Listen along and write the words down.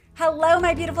Hello,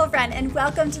 my beautiful friend, and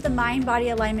welcome to the Mind Body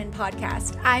Alignment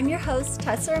Podcast. I'm your host,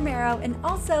 Tessa Romero, and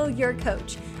also your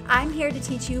coach. I'm here to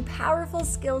teach you powerful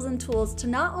skills and tools to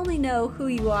not only know who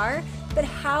you are, but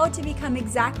how to become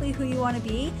exactly who you want to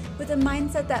be with a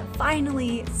mindset that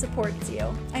finally supports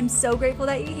you. I'm so grateful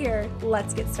that you're here.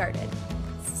 Let's get started.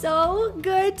 So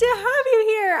good to have you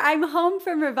here. I'm home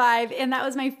from Revive, and that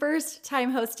was my first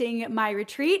time hosting my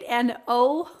retreat. And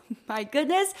oh my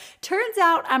goodness, turns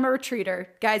out I'm a retreater.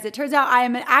 Guys, it turns out I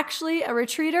am actually a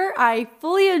retreater. I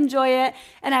fully enjoy it,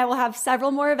 and I will have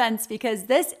several more events because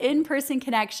this in-person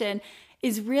connection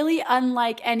is really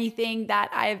unlike anything that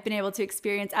I've been able to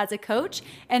experience as a coach.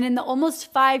 And in the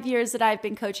almost 5 years that I've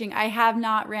been coaching, I have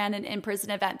not ran an in-person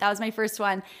event. That was my first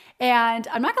one. And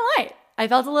I'm not gonna lie, I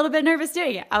felt a little bit nervous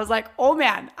doing it. I was like, oh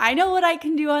man, I know what I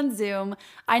can do on Zoom.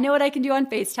 I know what I can do on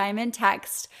FaceTime and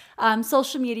text,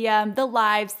 social media, the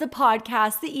lives, the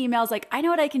podcasts, the emails. Like, I know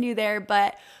what I can do there,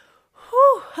 but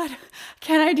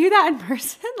can I do that in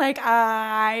person? Like,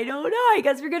 I don't know. I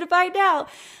guess we're going to find out.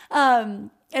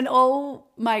 And oh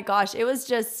my gosh, it was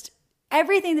just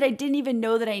everything that I didn't even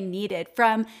know that I needed,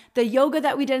 from the yoga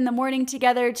that we did in the morning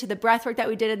together to the breath work that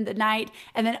we did in the night.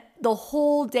 And then the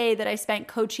whole day that I spent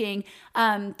coaching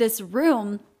this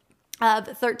room of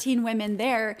 13 women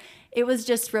there, it was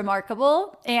just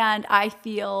remarkable. And I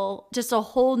feel just a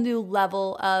whole new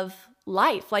level of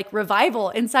life, like revival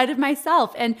inside of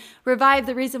myself. And Revive,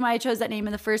 the reason why I chose that name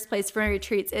in the first place for my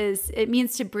retreats is it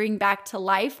means to bring back to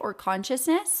life or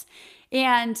consciousness.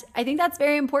 And I think that's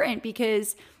very important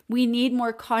because we need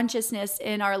more consciousness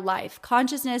in our life,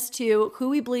 consciousness to who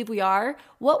we believe we are,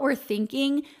 what we're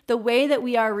thinking, the way that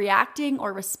we are reacting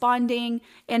or responding,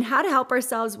 and how to help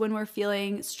ourselves when we're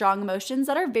feeling strong emotions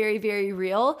that are very, very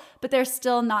real, but they're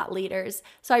still not leaders.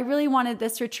 So I really wanted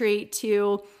this retreat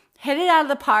to hit it out of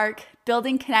the park,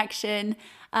 building connection,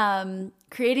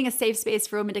 creating a safe space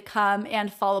for women to come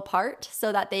and fall apart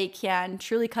so that they can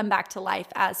truly come back to life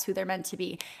as who they're meant to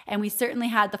be. And we certainly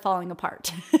had the falling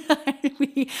apart.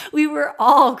 we were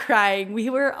all crying. We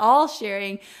were all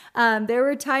sharing. There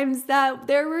were times that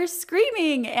there were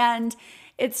screaming, and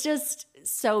it's just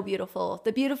so beautiful.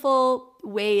 The beautiful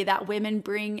way that women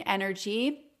bring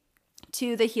energy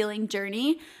to the healing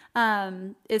journey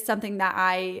is something that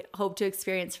I hope to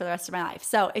experience for the rest of my life.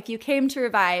 So if you came to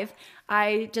Revive,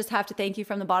 I just have to thank you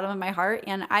from the bottom of my heart.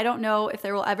 And I don't know if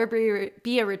there will ever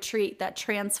be a retreat that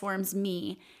transforms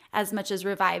me as much as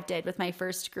Revive did with my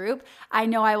first group. I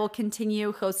know I will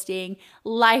continue hosting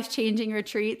life-changing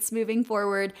retreats moving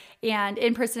forward and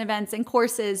in-person events and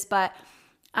courses, but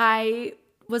I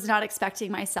was not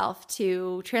expecting myself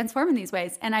to transform in these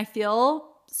ways. And I feel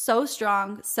so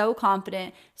strong, so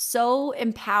confident, so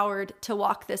empowered to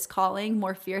walk this calling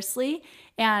more fiercely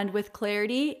and with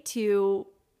clarity to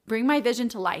bring my vision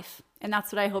to life. And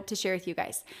that's what I hope to share with you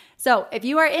guys. So if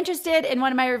you are interested in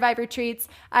one of my Revive retreats,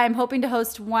 I'm hoping to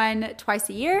host one twice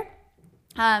a year.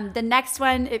 The next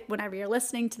one, whenever you're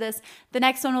listening to this, the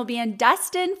next one will be in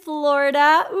Destin,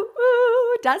 Florida.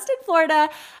 Destin, Florida.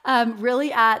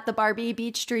 Really at the Barbie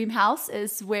Beach Dream House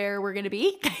is where we're going to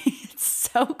be.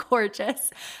 It's so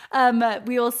gorgeous.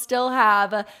 We will still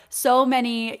have so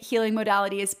many healing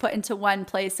modalities put into one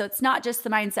place. So it's not just the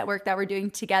mindset work that we're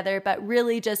doing together, but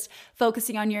really just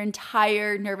focusing on your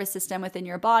entire nervous system within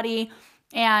your body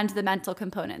and the mental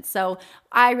components. So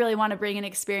I really want to bring an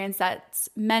experience that's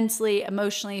mentally,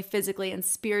 emotionally, physically, and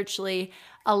spiritually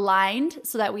aligned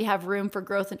so that we have room for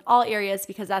growth in all areas,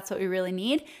 because that's what we really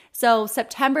need. So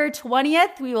September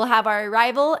 20th, we will have our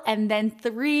arrival, and then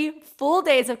 3 full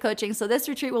days of coaching. So this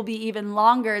retreat will be even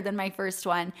longer than my first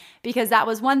one, because that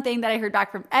was one thing that I heard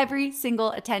back from every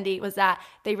single attendee was that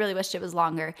they really wished it was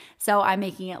longer. So I'm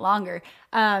making it longer.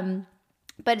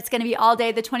 But it's going to be all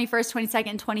day, the 21st,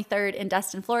 22nd, 23rd in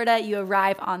Destin, Florida. You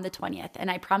arrive on the 20th. And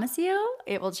I promise you,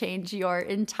 it will change your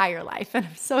entire life. And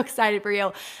I'm so excited for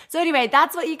you. So anyway,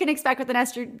 that's what you can expect with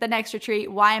the next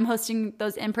retreat, why I'm hosting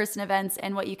those in-person events,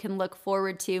 and what you can look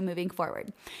forward to moving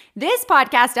forward. This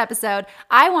podcast episode,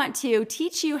 I want to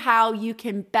teach you how you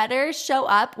can better show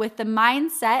up with the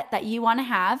mindset that you want to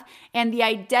have and the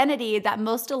identity that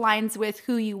most aligns with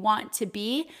who you want to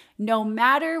be, no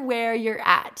matter where you're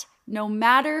at. No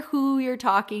matter who you're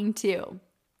talking to.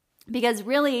 Because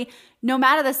really, no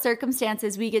matter the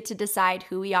circumstances, we get to decide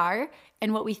who we are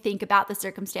and what we think about the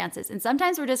circumstances. And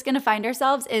sometimes we're just going to find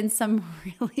ourselves in some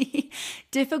really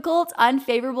difficult,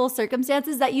 unfavorable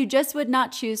circumstances that you just would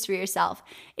not choose for yourself.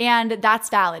 And that's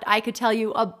valid. I could tell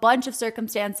you a bunch of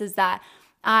circumstances that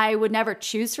I would never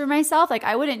choose for myself. Like,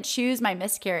 I wouldn't choose my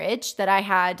miscarriage that I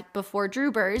had before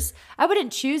Drew Burrs. I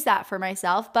wouldn't choose that for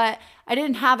myself, but I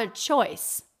didn't have a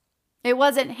choice. It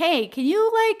wasn't, hey, can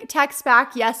you like text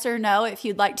back yes or no if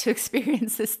you'd like to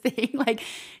experience this thing? Like,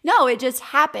 no, it just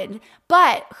happened.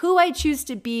 But who I choose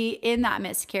to be in that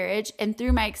miscarriage and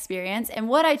through my experience and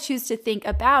what I choose to think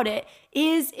about it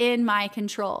is in my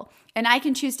control. And I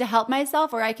can choose to help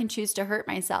myself or I can choose to hurt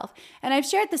myself. And I've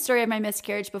shared the story of my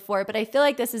miscarriage before, but I feel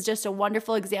like this is just a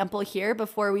wonderful example here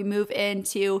before we move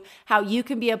into how you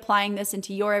can be applying this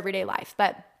into your everyday life.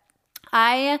 But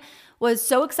I was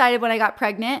so excited when I got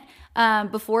pregnant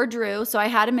before Drew. So I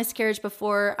had a miscarriage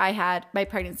before I had my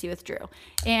pregnancy with Drew.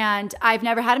 And I've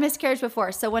never had a miscarriage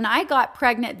before. So when I got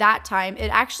pregnant that time, it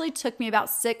actually took me about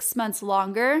 6 months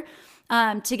longer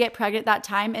to get pregnant that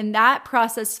time. And that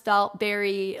process felt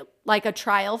very like a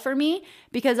trial for me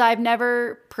because I've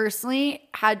never personally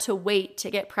had to wait to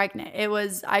get pregnant.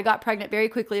 I got pregnant very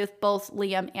quickly with both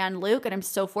Liam and Luke, and I'm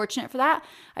so fortunate for that.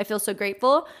 I feel so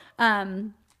grateful.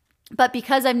 But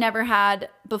because I've never had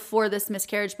before this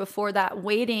miscarriage, before that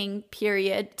waiting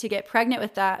period to get pregnant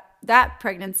with that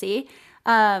pregnancy,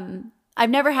 I've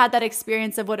never had that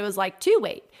experience of what it was like to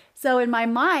wait. So in my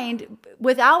mind,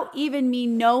 without even me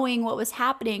knowing what was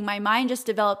happening, my mind just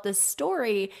developed this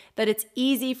story that it's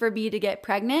easy for me to get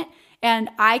pregnant and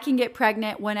I can get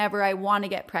pregnant whenever I want to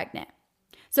get pregnant.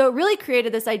 So it really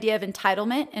created this idea of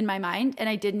entitlement in my mind, and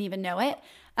I didn't even know it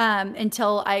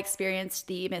until I experienced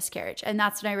the miscarriage. And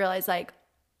that's when I realized, like,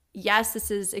 yes,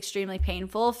 this is extremely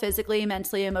painful physically,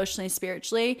 mentally, emotionally,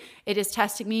 spiritually. It is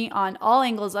testing me on all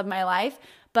angles of my life,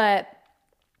 but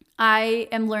I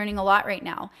am learning a lot right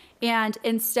now. And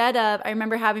I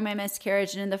remember having my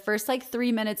miscarriage, and in the first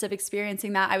 3 minutes of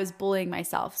experiencing that, I was bullying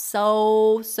myself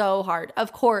so hard.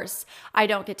 Of course, I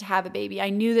don't get to have a baby. I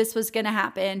knew this was going to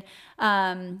happen.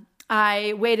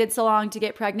 I waited so long to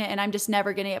get pregnant and I'm just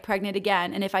never going to get pregnant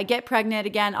again. And if I get pregnant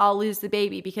again, I'll lose the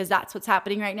baby because that's what's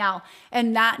happening right now.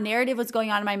 And that narrative was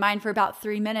going on in my mind for about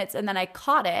 3 minutes. And then I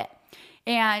caught it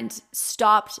and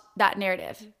stopped that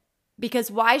narrative.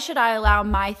 Because why should I allow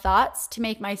my thoughts to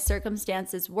make my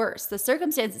circumstances worse? The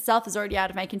circumstance itself is already out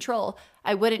of my control.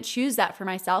 I wouldn't choose that for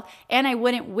myself, and I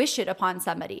wouldn't wish it upon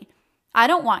somebody. I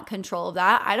don't want control of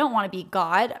that. I don't want to be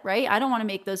God, right? I don't want to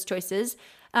make those choices.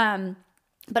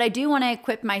 But I do want to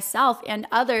equip myself and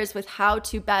others with how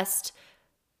to best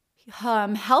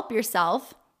help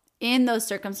yourself in those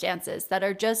circumstances that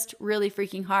are just really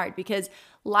freaking hard, because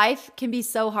life can be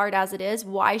so hard as it is.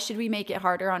 Why should we make it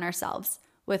harder on ourselves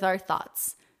with our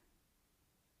thoughts?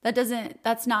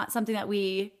 That's not something that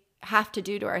we have to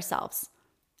do to ourselves.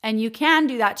 And you can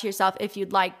do that to yourself if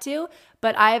you'd like to,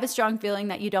 but I have a strong feeling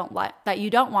that you don't want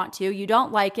to, you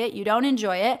don't like it, you don't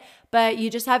enjoy it, but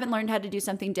you just haven't learned how to do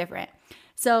something different.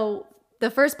 So the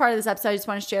first part of this episode, I just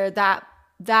want to share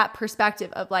that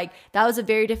perspective of that was a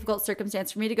very difficult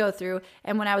circumstance for me to go through.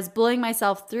 And when I was bullying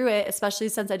myself through it, especially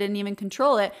since I didn't even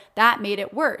control it, that made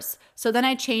it worse. So then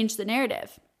I changed the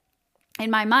narrative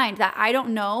in my mind that I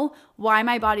don't know why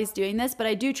my body's doing this, but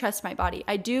I do trust my body.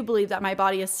 I do believe that my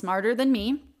body is smarter than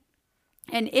me.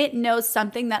 And it knows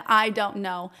something that I don't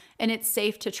know, and it's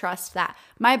safe to trust that.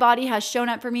 My body has shown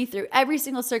up for me through every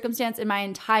single circumstance in my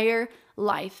entire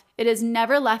life. It has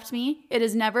never left me. It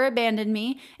has never abandoned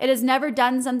me. It has never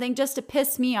done something just to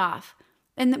piss me off.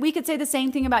 And we could say the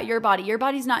same thing about your body. Your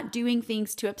body's not doing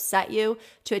things to upset you,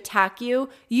 to attack you.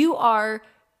 You are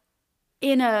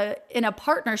in a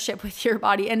partnership with your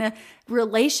body, in a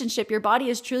relationship. Your body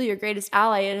is truly your greatest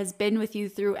ally. It has been with you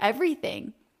through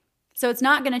everything. So it's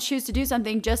not going to choose to do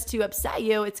something just to upset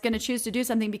you. It's going to choose to do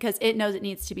something because it knows it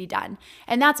needs to be done.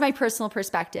 And that's my personal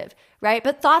perspective, right?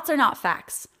 But thoughts are not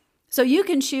facts. So you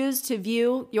can choose to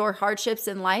view your hardships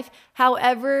in life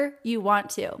however you want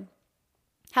to.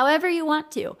 However you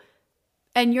want to.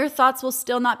 And your thoughts will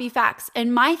still not be facts.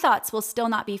 And my thoughts will still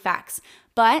not be facts.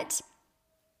 But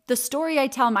the story I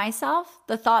tell myself,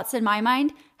 the thoughts in my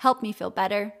mind, help me feel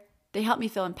better. They help me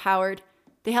feel empowered.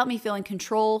 They help me feel in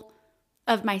control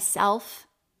of myself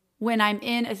when I'm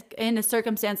in a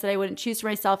circumstance that I wouldn't choose for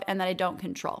myself and that I don't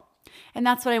control. And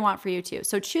that's what I want for you too.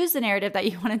 So choose the narrative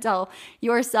that you want to tell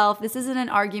yourself. This isn't an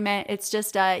argument. It's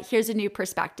just here's a new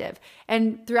perspective.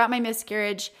 And throughout my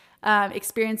miscarriage,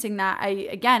 experiencing that,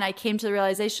 I came to the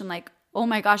realization oh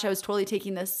my gosh, I was totally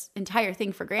taking this entire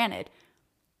thing for granted.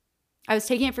 I was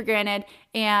taking it for granted,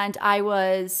 and I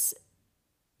was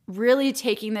really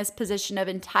taking this position of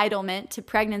entitlement to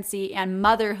pregnancy and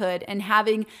motherhood and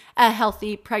having a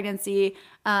healthy pregnancy,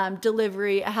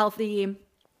 delivery, a healthy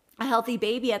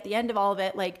baby at the end of all of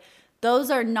it. Those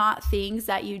are not things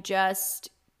that you just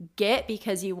get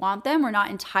because you want them. We're not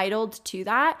entitled to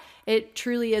that. It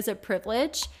truly is a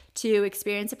privilege to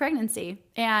experience a pregnancy.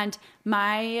 And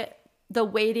my the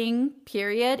waiting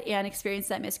period and experience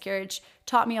that miscarriage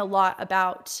taught me a lot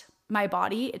about my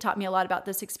body. It taught me a lot about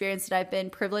this experience that I've been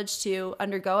privileged to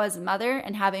undergo as a mother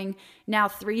and having now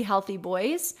 3 healthy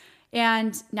boys.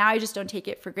 And now I just don't take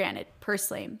it for granted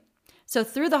personally. So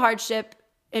through the hardship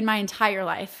in my entire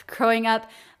life, growing up,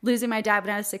 losing my dad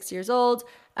when I was 6 years old,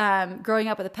 growing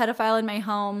up with a pedophile in my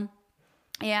home,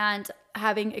 and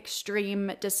having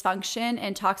extreme dysfunction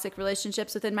and toxic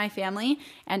relationships within my family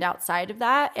and outside of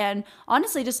that. And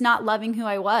honestly, just not loving who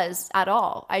I was at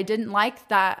all. I didn't like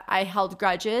that I held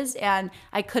grudges and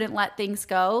I couldn't let things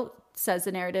go, says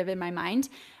the narrative in my mind.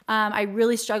 I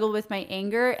really struggled with my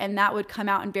anger, and that would come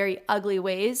out in very ugly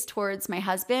ways towards my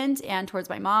husband and towards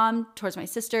my mom, towards my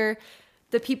sister,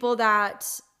 the people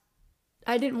that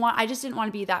I just didn't want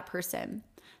to be that person.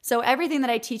 So everything that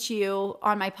I teach you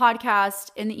on my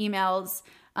podcast, in the emails,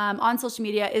 on social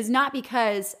media is not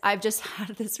because I've just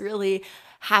had this really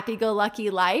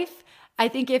happy-go-lucky life. I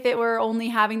think if it were only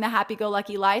having the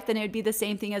happy-go-lucky life, then it would be the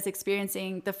same thing as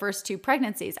experiencing the first 2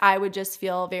 pregnancies. I would just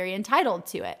feel very entitled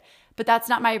to it. But that's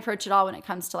not my approach at all when it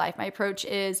comes to life. My approach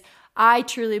is I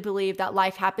truly believe that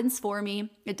life happens for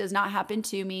me. It does not happen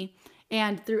to me.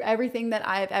 And through everything that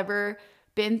I've ever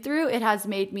been through, it has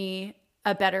made me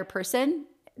a better person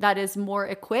that is more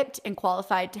equipped and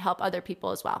qualified to help other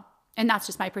people as well. And that's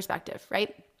just my perspective,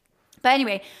 right? But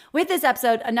anyway, with this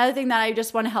episode, another thing that I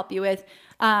just want to help you with,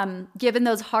 given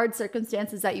those hard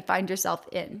circumstances that you find yourself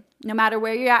in, no matter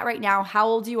where you're at right now, how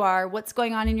old you are, what's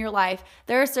going on in your life,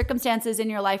 there are circumstances in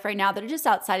your life right now that are just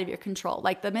outside of your control.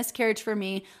 Like the miscarriage for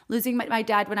me, losing my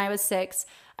dad when I was 6,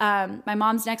 my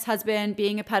mom's next husband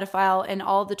being a pedophile and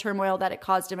all the turmoil that it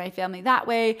caused in my family that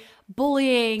way,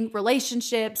 bullying,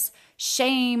 relationships,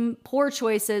 shame, poor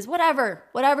choices,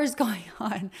 whatever's going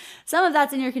on. Some of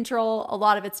that's in your control. A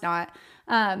lot of it's not.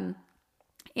 And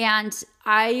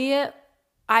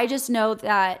I just know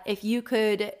that if you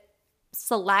could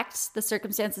select the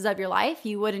circumstances of your life,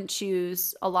 you wouldn't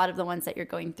choose a lot of the ones that you're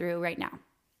going through right now.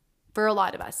 For a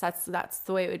lot of us, that's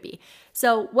the way it would be.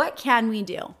 So what can we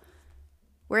do?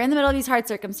 We're in the middle of these hard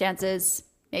circumstances.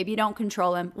 Maybe you don't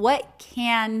control them. What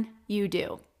can you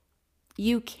do?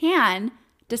 You can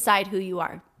decide who you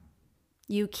are.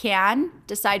 You can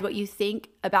decide what you think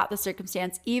about the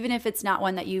circumstance, even if it's not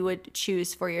one that you would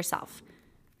choose for yourself.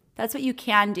 That's what you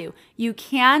can do. You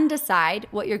can decide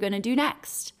what you're going to do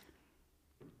next.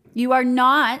 You are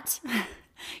not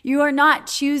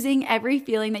choosing every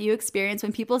feeling that you experience.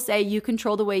 When people say you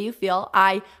control the way you feel,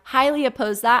 I highly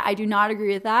oppose that. I do not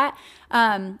agree with that.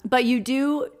 But you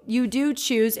do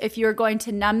choose if you're going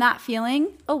to numb that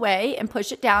feeling away and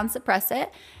push it down, suppress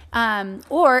it,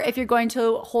 or if you're going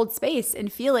to hold space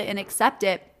and feel it and accept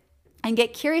it and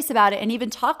get curious about it and even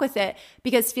talk with it,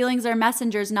 because feelings are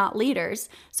messengers, not leaders.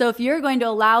 So if you're going to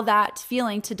allow that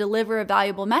feeling to deliver a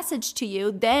valuable message to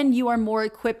you, then you are more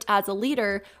equipped as a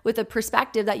leader with a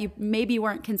perspective that you maybe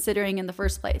weren't considering in the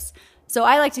first place. So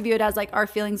I like to view it as like our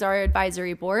feelings are our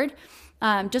advisory board.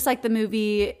 Just like the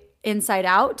movie Inside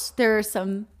Out, there are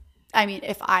some,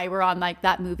 if I were on like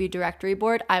that movie directory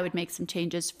board, I would make some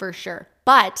changes for sure.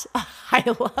 But I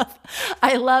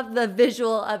love the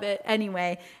visual of it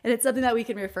anyway. And it's something that we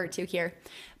can refer to here.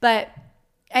 But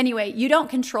anyway, you don't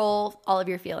control all of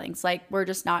your feelings. Like, we're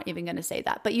just not even going to say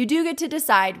that. But you do get to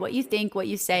decide what you think, what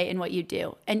you say, and what you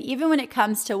do. And even when it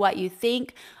comes to what you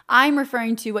think, I'm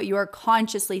referring to what you are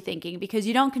consciously thinking, because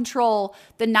you don't control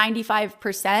the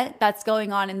 95% that's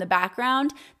going on in the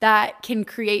background that can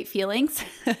create feelings.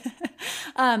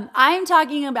 I'm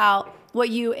talking about what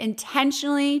you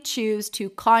intentionally choose to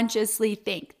consciously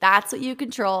think. That's what you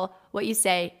control, what you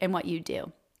say, and what you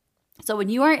do. So when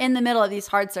you are in the middle of these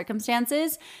hard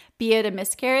circumstances, be it a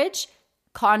miscarriage,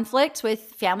 conflict with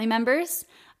family members,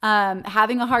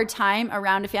 having a hard time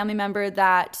around a family member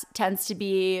that tends to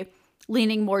be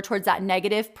leaning more towards that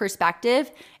negative perspective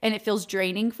and it feels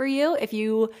draining for you, if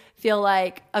you feel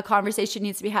like a conversation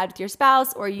needs to be had with your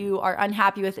spouse, or you are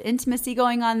unhappy with the intimacy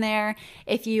going on there,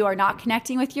 if you are not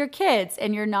connecting with your kids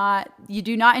and you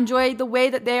do not enjoy the way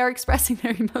that they are expressing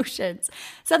their emotions,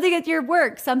 something at your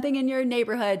work, something in your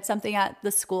neighborhood, something at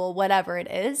the school, whatever it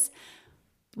is,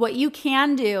 what you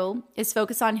can do is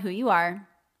focus on who you are,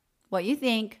 what you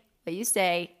think, what you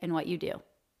say, and what you do.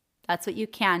 That's what you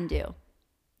can do.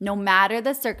 No matter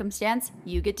the circumstance,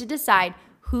 you get to decide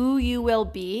who you will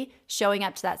be showing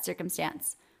up to that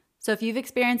circumstance. So if you've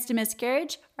experienced a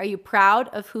miscarriage, are you proud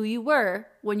of who you were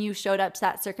when you showed up to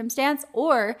that circumstance?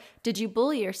 Or did you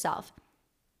bully yourself?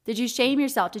 Did you shame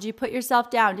yourself? Did you put yourself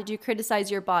down? Did you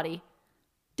criticize your body?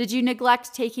 Did you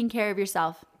neglect taking care of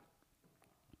yourself?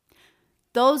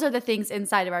 Those are the things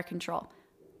inside of our control.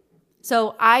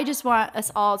 So I just want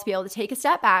us all to be able to take a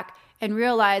step back and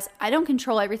realize I don't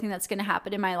control everything that's going to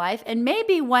happen in my life. And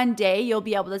maybe one day you'll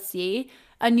be able to see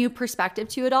a new perspective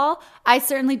to it all. I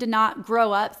certainly did not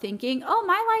grow up thinking, oh,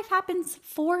 my life happens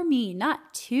for me,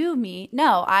 not to me.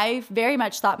 No, I very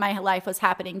much thought my life was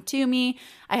happening to me.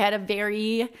 I had a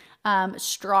very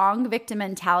strong victim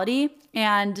mentality,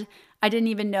 and I didn't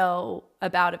even know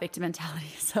about a victim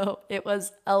mentality. So it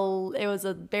was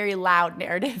a very loud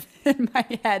narrative in my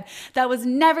head that was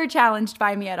never challenged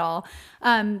by me at all.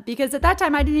 Because at that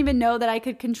time, I didn't even know that I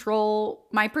could control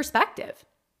my perspective.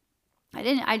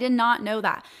 I did not know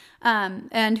that.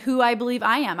 And who I believe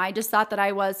I am. I just thought that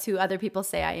I was who other people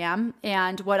say I am.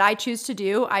 And what I choose to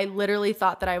do, I literally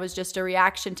thought that I was just a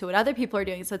reaction to what other people are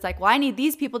doing. So it's like, well, I need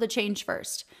these people to change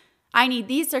first. I need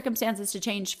these circumstances to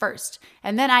change first,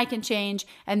 and then I can change,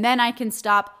 and then I can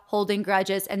stop holding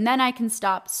grudges, and then I can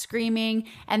stop screaming,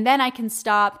 and then I can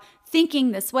stop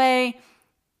thinking this way.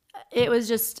 It was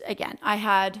just, again, I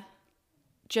had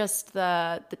just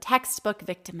the textbook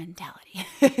victim mentality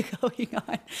going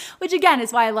on, which again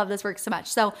is why I love this work so much.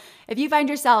 So if you find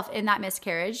yourself in that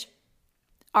miscarriage,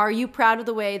 are you proud of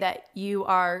the way that you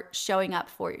are showing up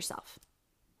for yourself?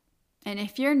 And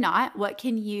if you're not, what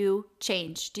can you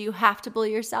change? Do you have to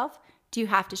bully yourself? Do you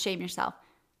have to shame yourself?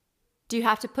 Do you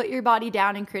have to put your body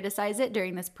down and criticize it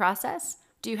during this process?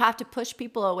 Do you have to push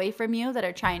people away from you that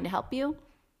are trying to help you?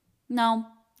 No,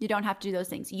 you don't have to do those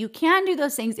things. You can do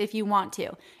those things if you want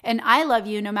to. And I love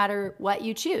you no matter what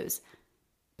you choose.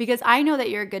 Because I know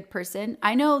that you're a good person.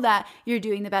 I know that you're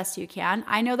doing the best you can.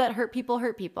 I know that hurt people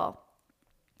hurt people.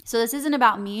 So this isn't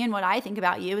about me and what I think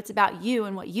about you. It's about you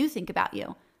and what you think about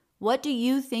you. What do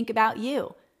you think about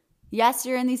you? Yes,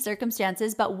 you're in these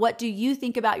circumstances, but what do you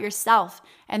think about yourself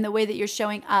and the way that you're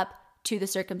showing up to the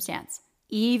circumstance?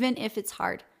 Even if it's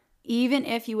hard, even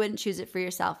if you wouldn't choose it for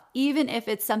yourself, even if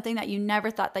it's something that you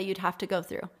never thought that you'd have to go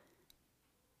through.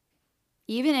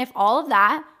 Even if all of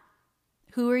that,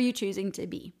 who are you choosing to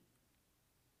be?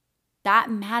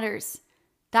 That matters.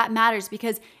 That matters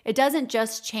because it doesn't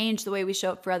just change the way we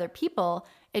show up for other people.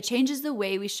 It changes the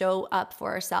way we show up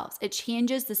for ourselves. It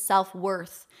changes the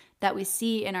self-worth that we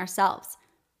see in ourselves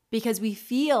because we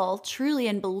feel truly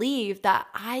and believe that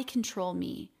I control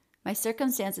me. My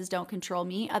circumstances don't control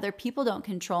me. Other people don't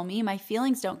control me. My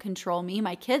feelings don't control me.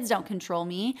 My kids don't control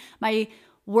me. My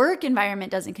work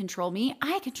environment doesn't control me.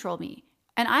 I control me.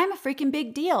 And I'm a freaking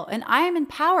big deal. And I am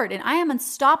empowered. And I am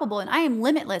unstoppable. And I am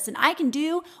limitless. And I can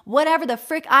do whatever the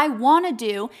frick I want to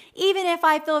do. Even if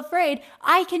I feel afraid,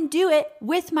 I can do it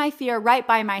with my fear right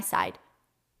by my side.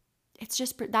 It's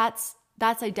just, that's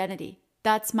identity.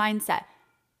 That's mindset.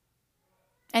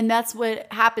 And that's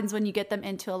what happens when you get them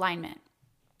into alignment.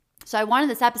 So I wanted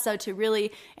this episode to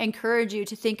really encourage you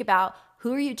to think about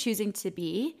who are you choosing to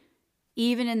be,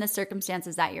 even in the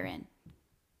circumstances that you're in.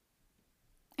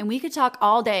 And we could talk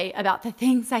all day about the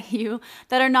things that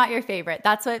are not your favorite.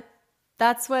 That's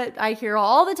what I hear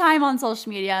all the time on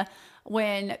social media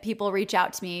when people reach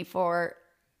out to me for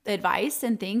advice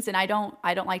and things. And I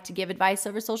don't like to give advice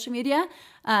over social media.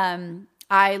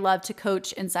 I love to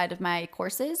coach inside of my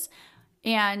courses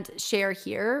and share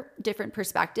here different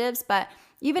perspectives. But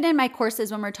even in my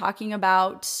courses, when we're talking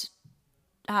about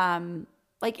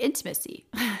like intimacy,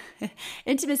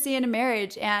 intimacy in a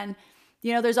marriage, and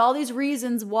there's all these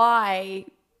reasons why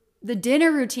the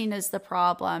dinner routine is the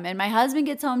problem, and my husband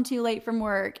gets home too late from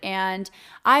work, and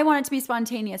I want it to be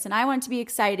spontaneous, and I want it to be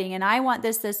exciting, and I want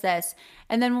this.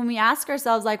 And then when we ask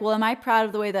ourselves, like, well, am I proud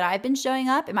of the way that I've been showing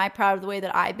up? Am I proud of the way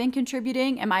that I've been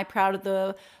contributing? Am I proud of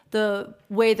the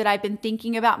way that I've been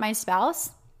thinking about my spouse?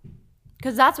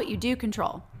 Because that's what you do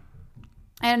control.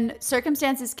 And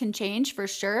circumstances can change for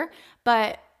sure,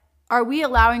 but are we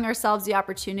allowing ourselves the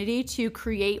opportunity to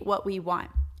create what we want?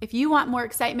 If you want more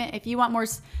excitement, if you want more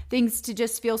things to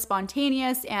just feel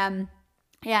spontaneous and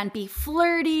be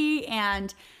flirty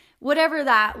and whatever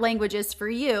that language is for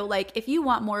you, like if you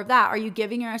want more of that, are you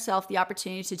giving yourself the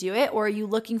opportunity to do it, or are you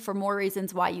looking for more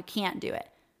reasons why you can't do it?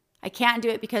 I can't do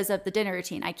it because of the dinner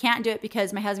routine. I can't do it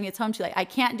because my husband gets home too late. I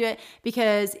can't do it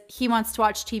because he wants to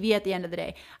watch TV at the end of the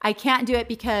day. I can't do it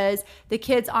because the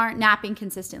kids aren't napping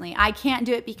consistently. I can't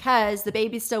do it because the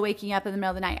baby's still waking up in the middle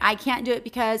of the night. I can't do it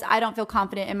because I don't feel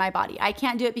confident in my body. I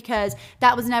can't do it because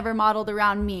that was never modeled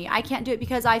around me. I can't do it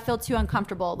because I feel too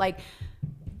uncomfortable. Like,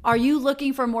 are you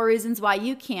looking for more reasons why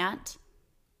you can't?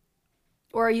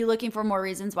 Or are you looking for more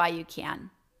reasons why you can?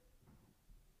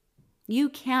 You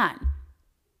can.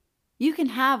 You can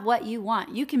have what you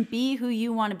want. You can be who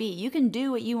you want to be. You can do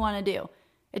what you want to do.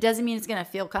 It doesn't mean it's going to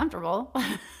feel comfortable.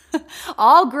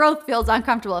 All growth feels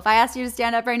uncomfortable. If I asked you to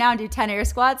stand up right now and do 10 air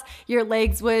squats, your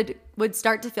legs would would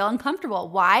start to feel uncomfortable.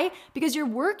 Why? Because you're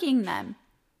working them.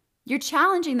 You're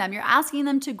challenging them. You're asking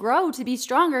them to grow, to be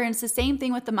stronger. And it's the same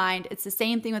thing with the mind. It's the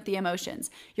same thing with the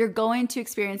emotions. You're going to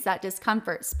experience that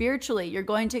discomfort. Spiritually, you're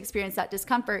going to experience that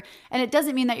discomfort. And it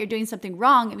doesn't mean that you're doing something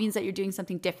wrong. It means that you're doing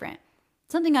something different,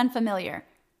 something unfamiliar.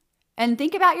 And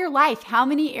think about your life. How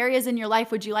many areas in your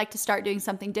life would you like to start doing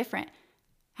something different?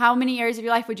 How many areas of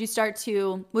your life would you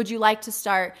like to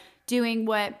start doing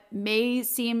what may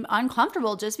seem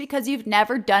uncomfortable just because you've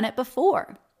never done it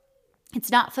before?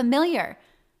 It's not familiar.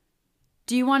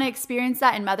 Do you want to experience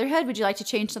that in motherhood? Would you like to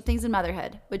change some things in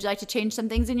motherhood? Would you like to change some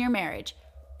things in your marriage,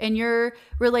 in your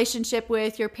relationship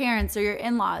with your parents or your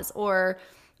in-laws, or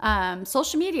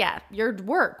social media, your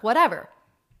work, whatever?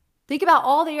 Think about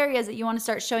all the areas that you want to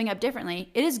start showing up differently.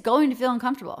 It is going to feel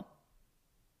uncomfortable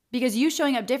because you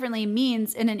showing up differently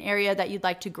means in an area that you'd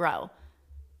like to grow.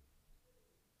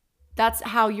 That's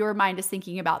how your mind is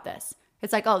thinking about this.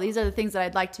 It's like, oh, these are the things that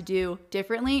I'd like to do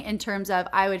differently in terms of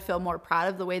I would feel more proud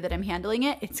of the way that I'm handling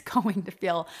it. It's going to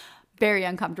feel very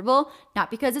uncomfortable,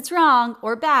 not because it's wrong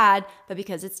or bad, but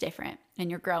because it's different and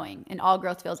you're growing, and all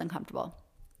growth feels uncomfortable.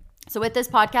 So with this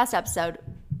podcast episode,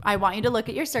 I want you to look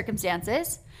at your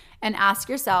circumstances and ask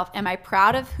yourself, am I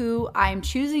proud of who I'm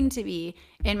choosing to be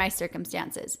in my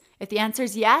circumstances? If the answer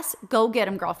is yes, go get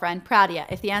them, girlfriend. Proud of you.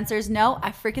 If the answer is no, I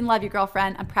freaking love you,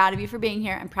 girlfriend. I'm proud of you for being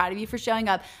here. I'm proud of you for showing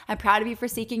up. I'm proud of you for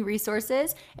seeking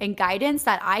resources and guidance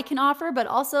that I can offer, but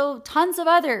also tons of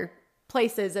other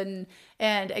places and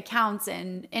accounts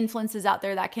and influences out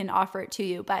there that can offer it to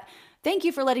you. But thank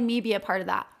you for letting me be a part of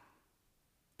that.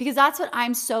 Because that's what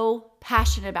I'm so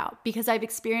passionate about, because I've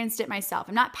experienced it myself.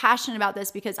 I'm not passionate about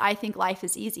this because I think life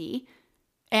is easy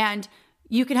and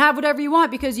you can have whatever you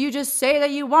want because you just say that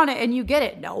you want it and you get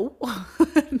it. No,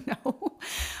 no.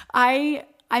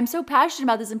 I'm so passionate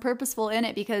about this and purposeful in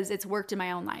it because it's worked in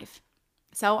my own life.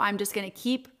 So I'm just going to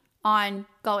keep on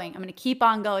going. I'm going to keep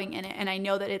on going in it. And I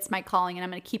know that it's my calling and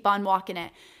I'm going to keep on walking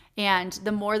it. And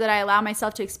the more that I allow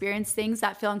myself to experience things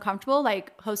that feel uncomfortable,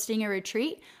 like hosting a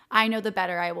retreat, I know the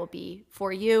better I will be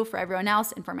for you, for everyone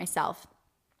else, and for myself.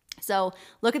 So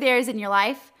look at the areas in your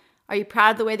life. Are you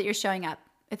proud of the way that you're showing up?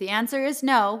 If the answer is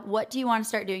no, what do you want to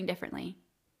start doing differently?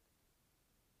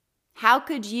 How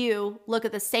could you look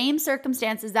at the same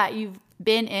circumstances that you've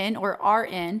been in or are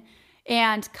in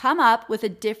and come up with a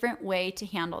different way to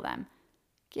handle them?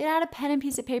 Get out a pen and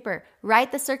piece of paper.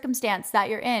 Write the circumstance that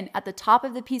you're in at the top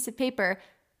of the piece of paper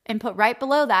and put right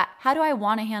below that, how do I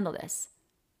want to handle this?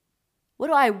 What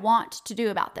do I want to do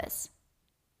about this?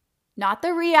 Not the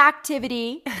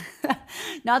reactivity,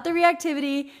 not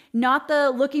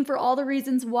the looking for all the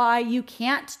reasons why you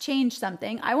can't change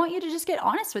something. I want you to just get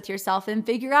honest with yourself and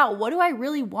figure out, what do I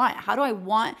really want? How do I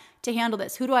want to handle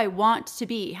this? Who do I want to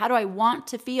be? How do I want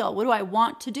to feel? What do I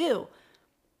want to do?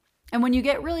 And when you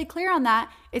get really clear on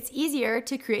that, it's easier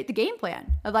to create the game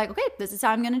plan of like, okay, this is how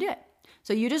I'm going to do it.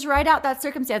 So you just write out that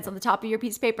circumstance on the top of your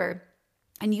piece of paper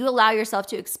and you allow yourself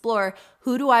to explore,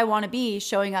 who do I want to be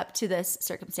showing up to this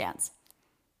circumstance?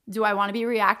 Do I want to be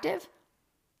reactive?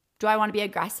 Do I want to be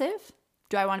aggressive?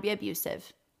 Do I want to be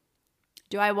abusive?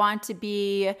 Do I want to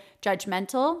be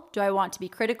judgmental? Do I want to be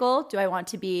critical? Do I want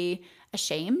to be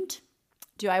ashamed?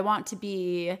 Do I want to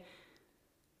be,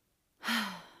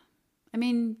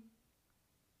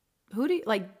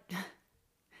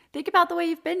 think about the way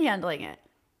you've been handling it.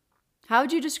 How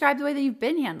would you describe the way that you've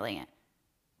been handling it?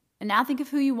 And now think of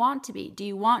who you want to be. Do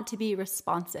you want to be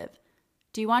responsive?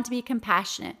 Do you want to be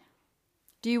compassionate?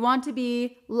 Do you want to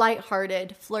be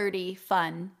lighthearted, flirty,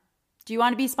 fun? Do you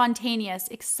want to be spontaneous,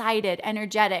 excited,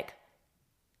 energetic?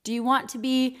 Do you want to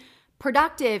be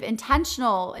productive,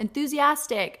 intentional,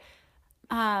 enthusiastic,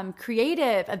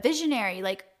 creative, a visionary?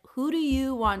 Like, who do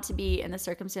you want to be in the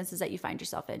circumstances that you find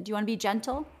yourself in? Do you want to be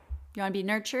gentle? Do you want to be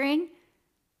nurturing?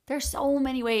 There's so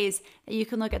many ways that you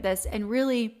can look at this, and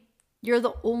really, you're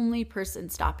the only person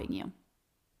stopping you.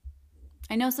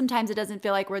 I know sometimes it doesn't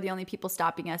feel like we're the only people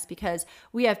stopping us because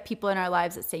we have people in our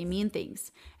lives that say mean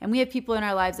things. And we have people in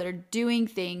our lives that are doing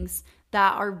things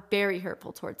that are very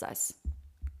hurtful towards us.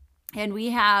 And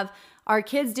we have our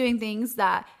kids doing things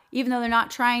that, even though they're not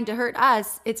trying to hurt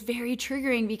us, it's very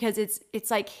triggering because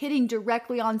it's like hitting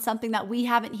directly on something that we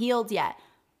haven't healed yet.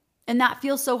 And that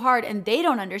feels so hard, and they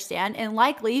don't understand. And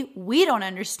likely we don't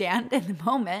understand in the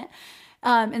moment.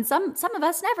 And some of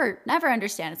us never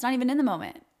understand. It's not even in the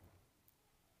moment.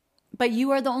 But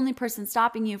you are the only person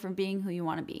stopping you from being who you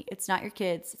want to be. It's not your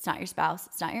kids. It's not your spouse.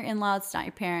 It's not your in-laws. It's not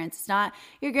your parents. It's not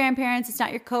your grandparents. It's not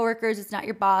your coworkers. It's not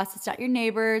your boss. It's not your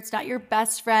neighbor. It's not your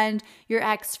best friend, your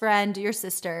ex-friend, your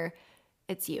sister.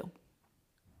 It's you.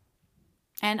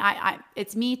 And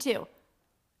it's me too.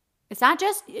 It's not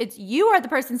just, it's you are the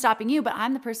person stopping you, but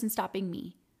I'm the person stopping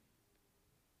me.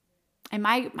 And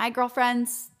my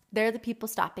girlfriends, they're the people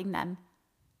stopping them.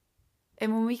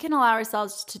 And when we can allow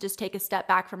ourselves to just take a step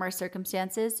back from our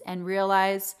circumstances and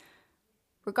realize,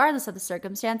 regardless of the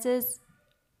circumstances,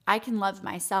 I can love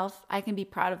myself. I can be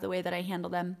proud of the way that I handle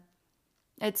them.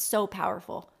 It's so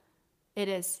powerful. It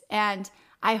is. And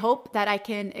I hope that I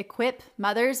can equip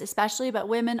mothers, especially, but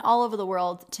women all over the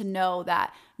world, to know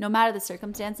that no matter the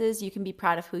circumstances, you can be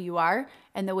proud of who you are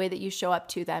and the way that you show up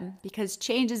to them, because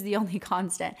change is the only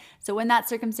constant. So when that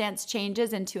circumstance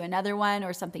changes into another one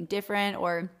or something different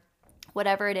or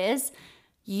whatever it is,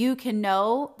 you can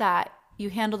know that you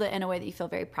handled it in a way that you feel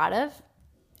very proud of,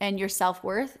 and your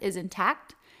self-worth is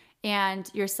intact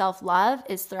and your self-love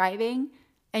is thriving.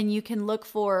 And you can look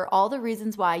for all the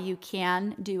reasons why you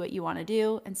can do what you want to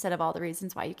do instead of all the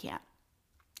reasons why you can't.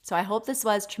 So I hope this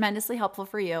was tremendously helpful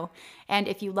for you. And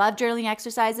if you love journaling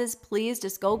exercises, please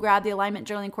just go grab the Alignment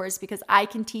Journaling course, because I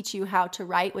can teach you how to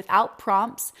write without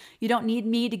prompts. You don't need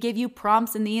me to give you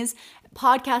prompts in these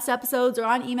podcast episodes or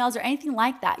on emails or anything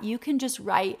like that. You can just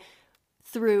write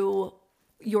through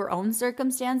your own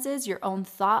circumstances, your own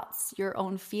thoughts, your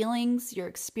own feelings, your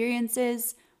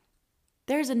experiences.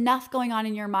 There's enough going on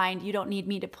in your mind. You don't need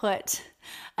me to put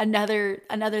another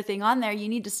thing on there. You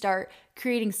need to start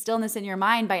creating stillness in your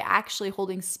mind by actually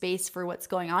holding space for what's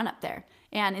going on up there.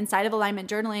 And inside of Alignment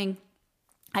Journaling,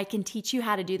 I can teach you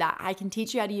how to do that. I can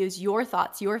teach you how to use your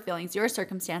thoughts, your feelings, your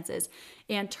circumstances,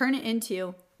 and turn it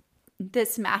into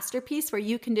this masterpiece where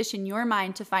you condition your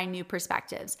mind to find new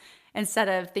perspectives instead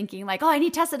of thinking like, oh, I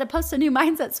need Tessa to post a new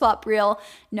mindset swap reel.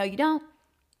 No, you don't.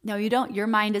 No, you don't. Your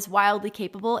mind is wildly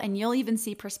capable, and you'll even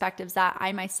see perspectives that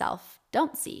I myself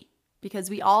don't see, because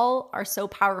we all are so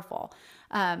powerful,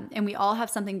 and we all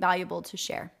have something valuable to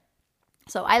share.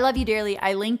 So I love you dearly.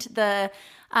 I linked the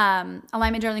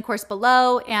Alignment Journaling course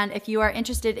below, and if you are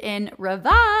interested in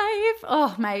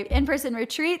Revive, my in-person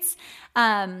retreats,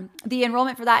 the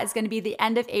enrollment for that is going to be the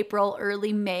end of April,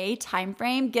 early May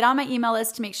timeframe. Get on my email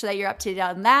list to make sure that you're up to date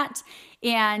on that.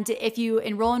 And if you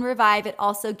enroll in Revive, it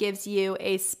also gives you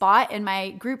a spot in my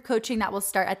group coaching that will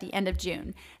start at the end of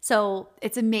June. So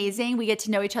it's amazing. We get to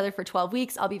know each other for 12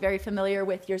 weeks. I'll be very familiar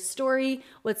with your story,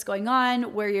 what's going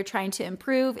on, where you're trying to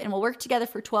improve, and we'll work together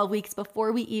for 12 weeks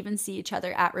before we even see each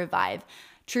other at Revive.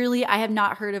 Truly, I have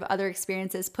not heard of other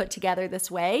experiences put together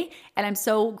this way, and I'm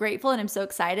so grateful and I'm so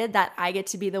excited that I get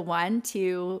to be the one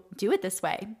to do it this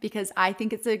way, because I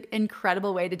think it's an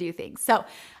incredible way to do things. So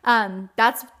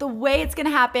that's the way it's going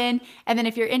to happen. And then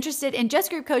if you're interested in just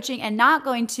group coaching and not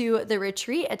going to the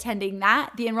retreat, attending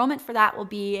that, the enrollment for that will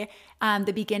be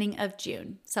the beginning of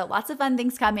June. So lots of fun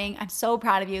things coming. I'm so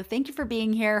proud of you. Thank you for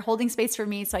being here, holding space for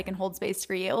me so I can hold space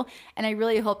for you. And I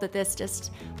really hope that this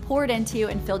just poured into you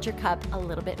and filled your cup a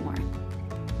little bit more.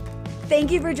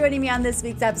 Thank you for joining me on this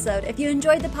week's episode. If you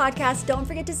enjoyed the podcast, don't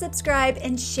forget to subscribe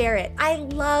and share it. I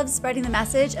love spreading the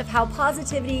message of how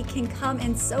positivity can come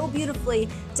in so beautifully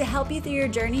to help you through your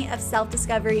journey of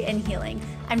self-discovery and healing.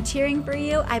 I'm cheering for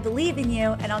you, I believe in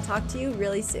you, and I'll talk to you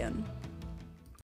really soon.